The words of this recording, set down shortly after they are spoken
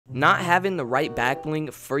Not having the right back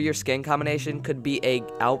bling for your skin combination could be a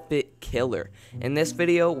outfit killer. In this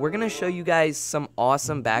video, we're going to show you guys some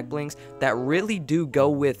awesome back blings that really do go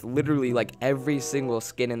with literally like every single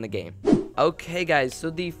skin in the game. Okay guys, so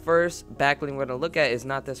the first back bling we're going to look at is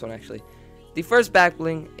not this one actually. The first back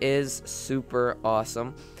bling is super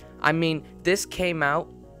awesome. I mean, this came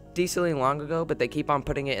out decently long ago, but they keep on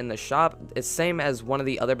putting it in the shop. It's same as one of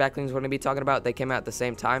the other back blings we're going to be talking about. They came out at the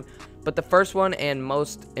same time. But the first one and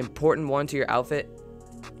most important one to your outfit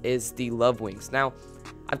is the love wings. Now,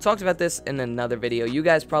 I've talked about this in another video. You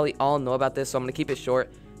guys probably all know about this, so I'm going to keep it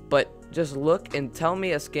short. But just look and tell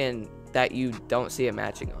me a skin that you don't see it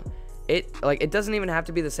matching on. It doesn't even have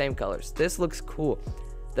to be the same colors. This looks cool.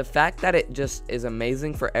 The fact that it just is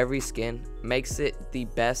amazing for every skin makes it the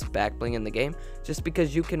best back bling in the game, just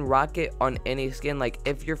because you can rock it on any skin. Like,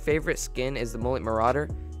 if your favorite skin is the Mullet Marauder,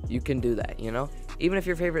 you can do that, you know? Even if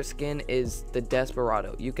your favorite skin is the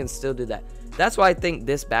Desperado, you can still do that. That's why I think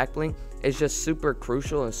this back bling is just super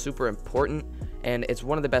crucial and super important, and it's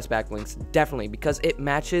one of the best back blings, definitely, because it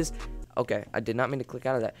matches. Okay, I did not mean to click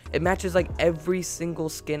out of that. It matches like every single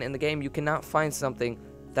skin in the game. You cannot find something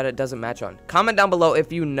that it doesn't match on. Comment down below if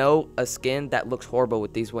you know a skin that looks horrible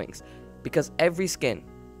with these wings, because every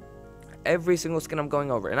single skin I'm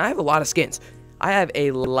going over, and I have a lot of skins. I have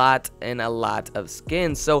a lot of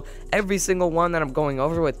skins, so every single one that I'm going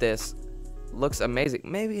over with this looks amazing.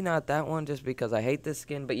 Maybe not that one just because I hate this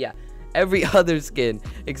skin, but yeah, every other skin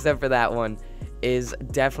except for that one is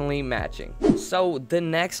definitely matching. So the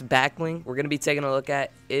next back bling we're gonna be taking a look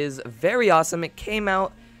at is very awesome. It came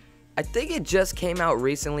out, I think it just came out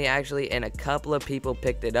recently actually, and a couple of people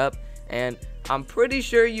picked it up, and I'm pretty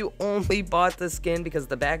sure you only bought the skin because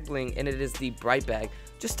the back bling, and it is the bright bag.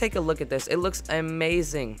 Just take a look at this. It looks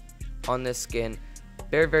amazing on this skin.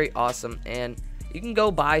 Very awesome, and you can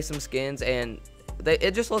go buy some skins and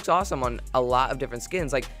it just looks awesome on a lot of different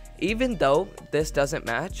skins. Like, even though this doesn't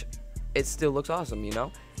match, it still looks awesome, you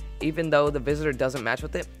know? Even though the visitor doesn't match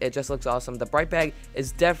with it, it just looks awesome. The bright bag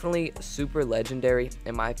is definitely super legendary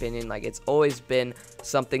in my opinion. Like, it's always been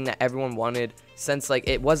something that everyone wanted since like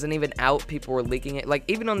it wasn't even out. People were leaking it. Like,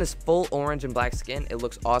 even on this full orange and black skin, it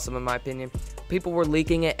looks awesome in my opinion. People were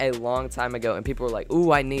leaking it a long time ago, and people were like,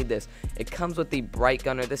 ooh, I need this. It comes with the bright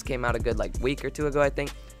gunner. This came out a good like week or two ago, I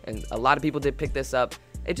think, and a lot of people did pick this up.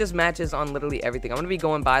 It just matches on literally everything. I'm gonna be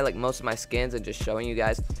going by like most of my skins and just showing you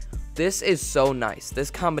guys. This is so nice. This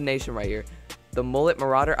combination right here. The Mullet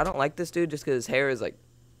Marauder. I don't like this dude just because his hair is like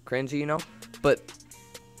cringy, you know? But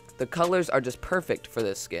the colors are just perfect for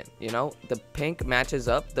this skin, you know? The pink matches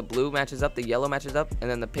up, the blue matches up, the yellow matches up, and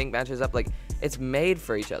then the pink matches up. Like, it's made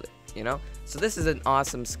for each other, you know? So this is an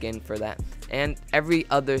awesome skin for that. And every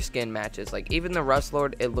other skin matches. Like, even the Rust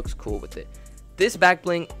Lord, it looks cool with it. This back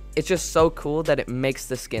bling, it's just so cool that it makes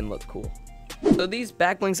the skin look cool. So these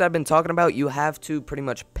back blings I've been talking about, you have to pretty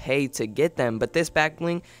much pay to get them, but this back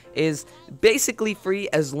bling is basically free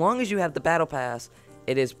as long as you have the battle pass.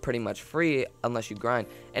 It is pretty much free unless you grind,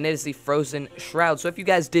 and it is the Frozen Shroud. So if you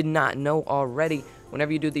guys did not know already,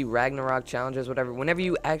 whenever you do the Ragnarok challenges, whatever, whenever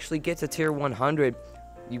you actually get to tier 100,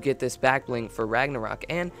 you get this back bling for Ragnarok,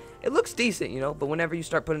 and it looks decent, you know, but whenever you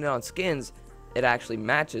start putting it on skins, it actually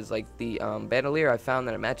matches. Like the Bandolier, I found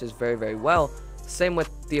that it matches very well. Same with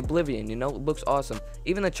the Oblivion, you know, it looks awesome.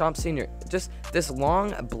 Even the Chomp Senior, just this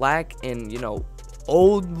long black and, you know,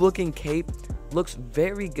 old looking cape looks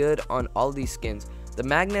very good on all these skins. The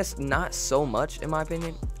Magnus, not so much in my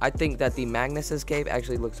opinion. I think that the Magnus's cape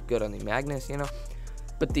actually looks good on the Magnus, you know,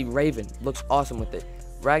 but the Raven looks awesome with it.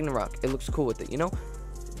 Ragnarok, it looks cool with it, you know.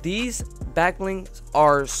 These back blings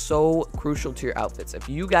are so crucial to your outfits. If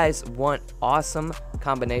you guys want awesome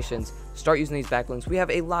combinations, start using these back blings. We have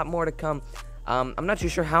a lot more to come. I'm not too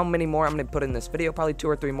sure how many more I'm going to put in this video, probably 2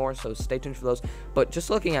 or 3 more, so stay tuned for those. But just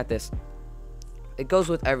looking at this, it goes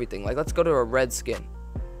with everything. Like, let's go to a red skin.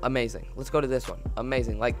 Amazing. Let's go to this one.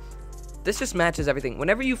 Amazing. Like, this just matches everything.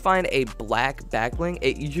 Whenever you find a black back bling,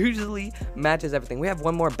 it usually matches everything. We have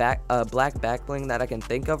one more black back bling that I can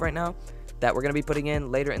think of right now that we're going to be putting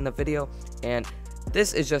in later in the video, and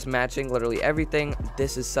this is just matching literally everything.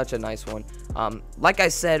 This is such a nice one. Like I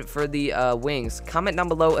said, for the wings, comment down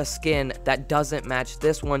below a skin that doesn't match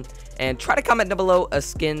this one, and try to comment down below a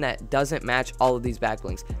skin that doesn't match all of these back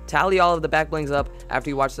blings. Tally all of the back blings up after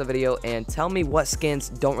you watch the video and tell me what skins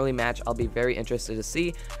don't really match. I'll be very interested to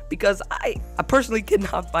see, because I personally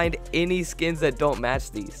cannot find any skins that don't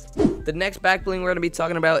match these. The next back bling we're going to be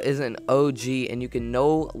talking about is an OG, and you can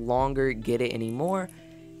no longer get it anymore.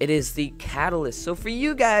 It is the Catalyst. So for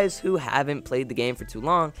you guys who haven't played the game for too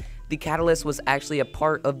long, the catalyst was actually a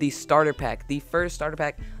part of the starter pack, the first starter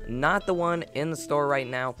pack, not the one in the store right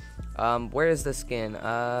now. Where is the skin?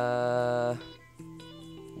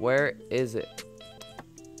 Where is it?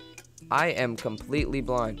 I am completely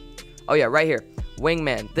blind. Oh yeah, right here,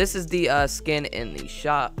 Wingman. This is the skin in the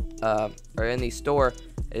shop, or in the store.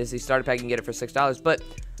 It is the starter pack. You can get it for $6. But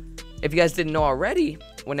if you guys didn't know already,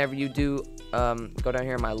 whenever you do go down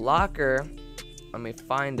here in my locker, let me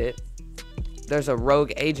find it. There's a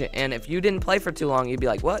rogue agent, and if you didn't play for too long, you'd be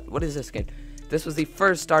like, what is this skin? This was the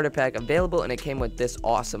first starter pack available, and it came with this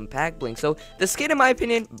awesome back bling. So the skin, in my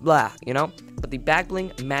opinion, blah, you know, but the back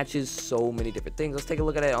bling matches so many different things. Let's take a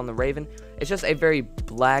look at it on the Raven. It's just a very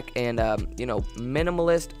black and you know,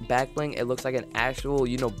 minimalist back bling. It looks like an actual,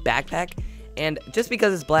 you know, backpack. And just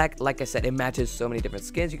because it's black, like I said, it matches so many different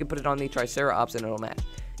skins. You can put it on the Triceratops and it'll match,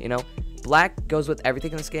 you know. Black goes with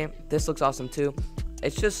everything in this game. This looks awesome too.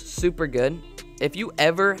 It's just super good. If you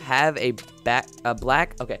ever have a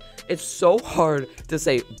black, okay, it's so hard to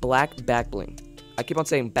say black back bling. I keep on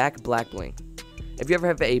saying black bling. If you ever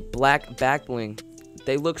have a black back bling,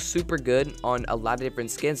 they look super good on a lot of different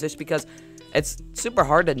skins just because it's super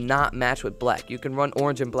hard to not match with black. You can run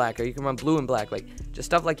orange and black, or you can run blue and black, like just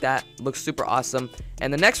stuff like that looks super awesome.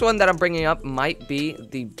 And the next one that I'm bringing up might be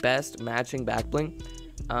the best matching back bling.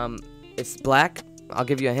 It's black. I'll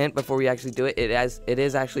give you a hint before we actually do it. It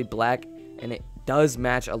is actually black, and it does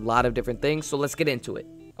match a lot of different things. So let's get into it.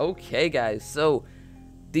 Okay, guys. So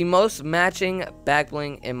the most matching back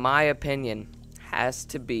bling, in my opinion, has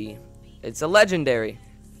to be, it's a legendary,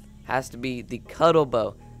 has to be the cuddle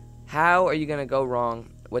bow. How are you gonna go wrong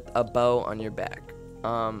with a bow on your back?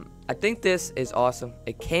 I think this is awesome.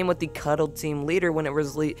 It came with the Cuddle Team Leader when it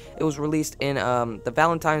was released in the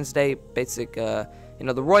Valentine's Day basic, you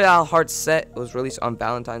know, the Royale Hearts set was released on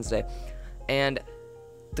Valentine's Day, and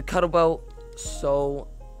the cuddle bow, so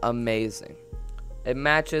amazing. It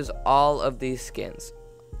matches all of these skins.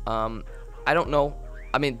 I don't know.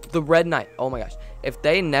 I mean, the Red Knight. Oh my gosh. If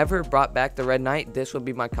they never brought back the Red Knight, this would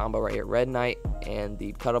be my combo right here. Red Knight and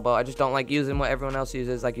the cuddle bow. I just don't like using what everyone else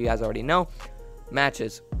uses, like you guys already know.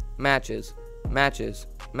 Matches, matches, matches,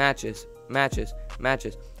 matches, matches,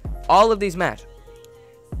 matches. All of these match.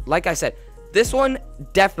 Like I said, this one,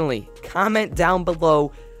 definitely comment down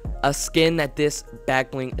below a skin that this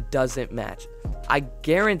back bling doesn't match. I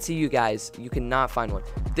guarantee you guys, you cannot find one.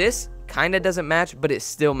 This kind of doesn't match, but it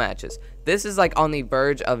still matches. This is like on the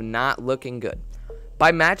verge of not looking good.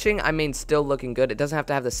 By matching, I mean still looking good. It doesn't have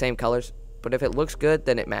to have the same colors, but if it looks good,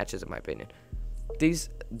 then it matches, in my opinion.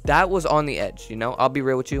 That was on the edge, you know. I'll be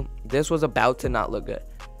real with you. This was about to not look good,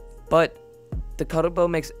 but the cuddle bow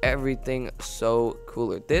makes everything so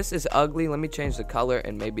cooler. This is ugly. Let me change the color,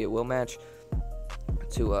 and maybe it will match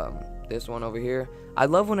to this one over here. I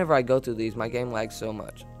love whenever I go through these. My game lags so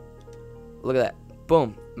much. Look at that.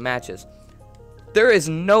 Boom. Matches. There is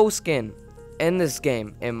no skin in this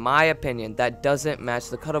game, in my opinion, that doesn't match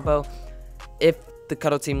the cuddle bow. If the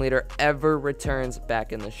Cuddle Team Leader ever returns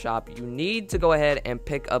back in the shop, you need to go ahead and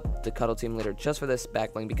pick up the Cuddle Team Leader just for this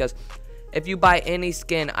back bling, because if you buy any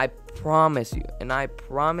skin, I promise you, and I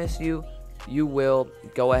promise you, you will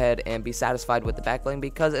go ahead and be satisfied with the back bling,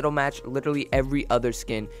 because it'll match literally every other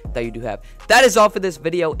skin that you do have. That is all for this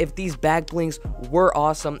video. If these back blings were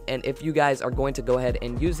awesome, and if you guys are going to go ahead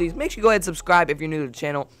and use these, make sure you go ahead and subscribe if you're new to the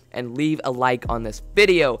channel, and leave a like on this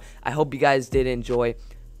video. I hope you guys did enjoy.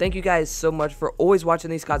 Thank you guys so much for always watching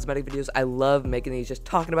these cosmetic videos. I love making these, just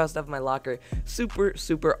talking about stuff in my locker. Super,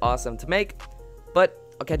 super awesome to make. But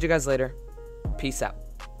I'll catch you guys later. Peace out.